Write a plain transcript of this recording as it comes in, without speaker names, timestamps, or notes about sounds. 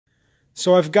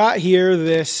So I've got here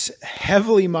this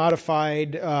heavily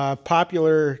modified,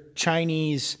 popular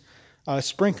Chinese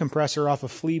spring compressor off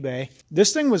of eBay.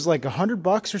 This thing was like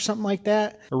 $100 or something like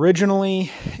that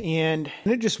originally, and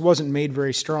it just wasn't made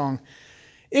very strong.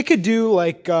 It could do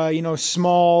like, you know,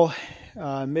 small,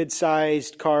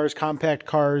 mid-sized cars, compact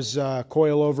cars,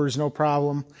 coilovers, no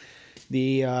problem.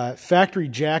 The factory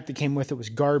jack that came with it was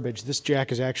garbage. This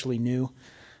jack is actually new.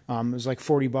 It was like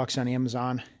 $40 on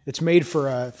Amazon. It's made for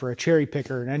a cherry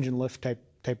picker, an engine lift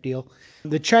type deal.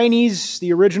 The Chinese,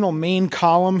 the original main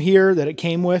column here that it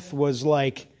came with was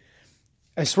like,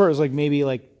 I swear it was like maybe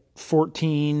like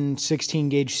 14, 16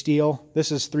 gauge steel.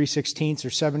 This is 3/16 or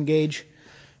 7 gauge.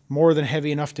 More than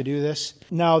heavy enough to do this.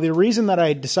 Now, the reason that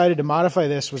I decided to modify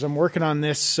this was I'm working on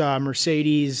this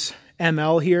Mercedes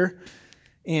ML here,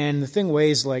 and the thing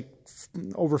weighs like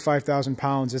over 5,000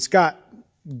 pounds. It's got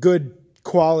good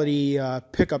quality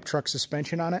pickup truck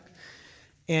suspension on it,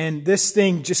 and this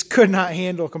thing just could not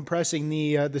handle compressing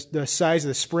the size of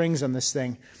the springs on this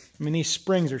thing. I mean, these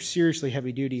springs are seriously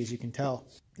heavy duty, as you can tell.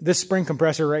 This spring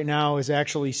compressor right now is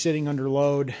actually sitting under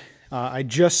load. I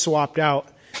just swapped out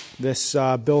this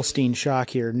Bilstein shock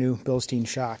here, new Bilstein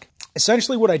shock.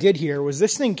 Essentially what I did here was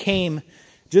this thing came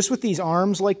just with these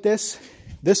arms like this.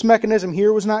 This mechanism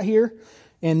here was not here,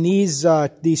 and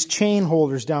these chain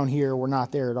holders down here were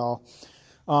not there at all.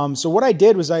 So what I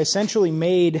did was I essentially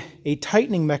made a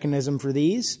tightening mechanism for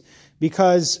these,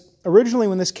 because originally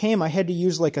when this came I had to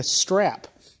use like a strap,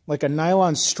 like a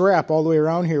nylon strap all the way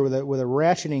around here with a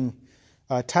ratcheting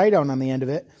tie down on the end of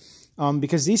it,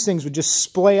 because these things would just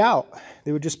splay out.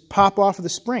 They would just pop off of the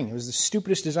spring. It was the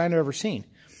stupidest design I've ever seen.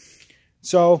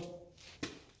 So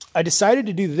I decided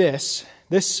to do this.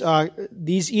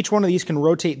 Each one of these can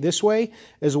rotate this way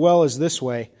as well as this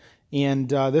way. And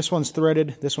this one's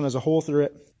threaded. This one has a hole through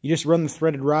it. You just run the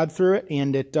threaded rod through it,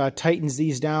 and it tightens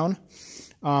these down.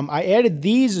 I added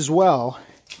these as well,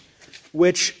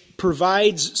 which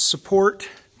provides support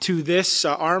to this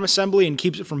arm assembly and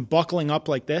keeps it from buckling up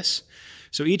like this.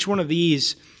 So each one of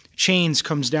these chains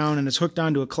comes down and is hooked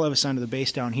onto a clevis onto the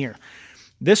base down here.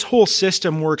 This whole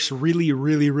system works really,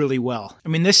 really, really well. I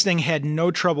mean, this thing had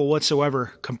no trouble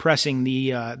whatsoever compressing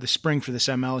the spring for this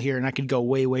ML here, and I could go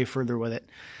way, way further with it.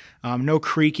 No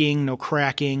creaking, no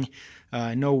cracking,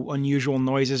 no unusual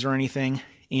noises or anything.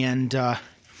 And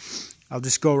I'll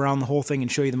just go around the whole thing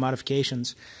and show you the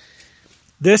modifications.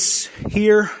 This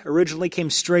here originally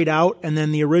came straight out, and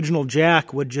then the original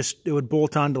jack would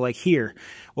bolt onto like here.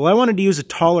 Well, I wanted to use a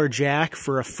taller jack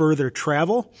for a further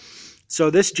travel.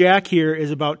 So this jack here is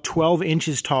about 12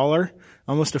 inches taller,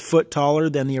 almost a foot taller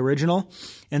than the original.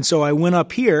 And so I went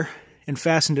up here and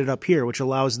fastened it up here, which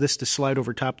allows this to slide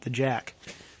over top of the jack.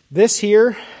 This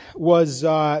here was,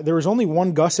 there was only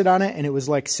one gusset on it, and it was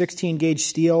like 16 gauge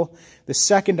steel. The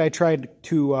second I tried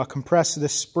to compress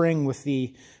this spring with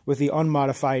the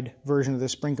unmodified version of the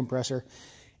spring compressor,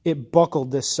 it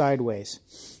buckled this sideways.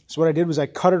 So what I did was I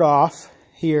cut it off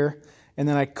here, and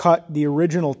then I cut the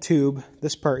original tube,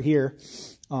 this part here.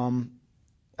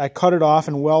 I cut it off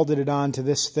and welded it onto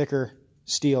this thicker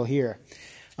steel here.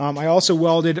 I also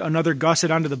welded another gusset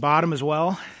onto the bottom as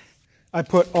well. I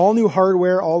put all new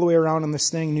hardware all the way around on this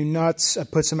thing, new nuts. I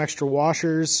put some extra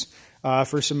washers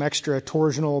for some extra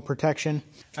torsional protection.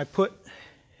 I put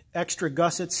extra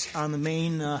gussets on the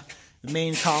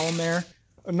main column there.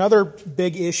 Another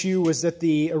big issue was that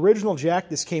the original jack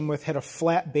this came with had a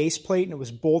flat base plate, and it was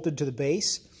bolted to the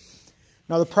base.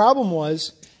 Now the problem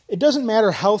was, it doesn't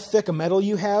matter how thick a metal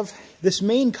you have, this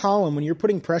main column, when you're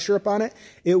putting pressure up on it,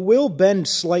 it will bend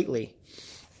slightly.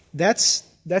 That's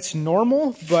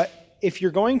normal, but if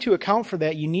you're going to account for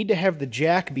that, you need to have the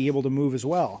jack be able to move as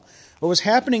well. What was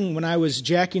happening when I was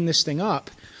jacking this thing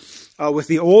up with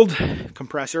the old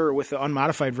compressor, or with the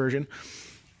unmodified version,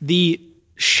 the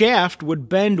shaft would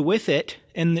bend with it,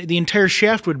 and the entire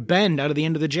shaft would bend out of the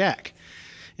end of the jack.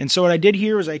 And so what I did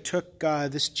here was I took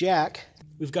this jack.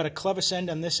 We've got a clevis end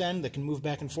on this end that can move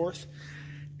back and forth,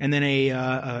 and then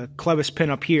a clevis pin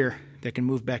up here that can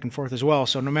move back and forth as well.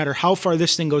 So no matter how far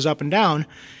this thing goes up and down,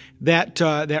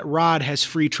 that rod has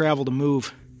free travel to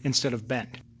move instead of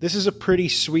bend. This is a pretty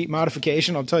sweet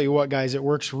modification. I'll tell you what, guys, it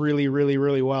works really, really,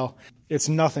 really well. It's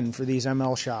nothing for these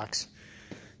ML shocks.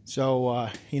 So,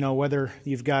 you know, whether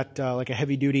you've got like a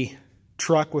heavy-duty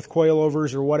truck with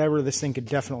coilovers or whatever, this thing could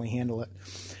definitely handle it.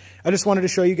 I just wanted to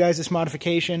show you guys this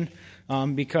modification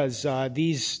because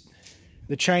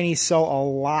the Chinese sell a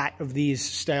lot of these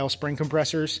style spring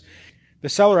compressors. The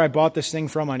seller I bought this thing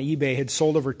from on eBay had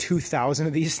sold over 2,000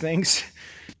 of these things.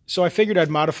 So I figured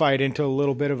I'd modify it into a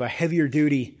little bit of a heavier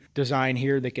duty design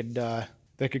here that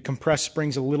could compress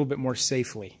springs a little bit more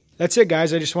safely. That's it,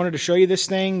 guys. I just wanted to show you this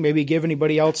thing, maybe give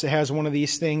anybody else that has one of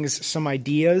these things some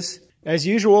ideas. As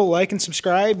usual, like and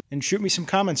subscribe, and shoot me some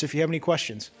comments if you have any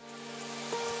questions.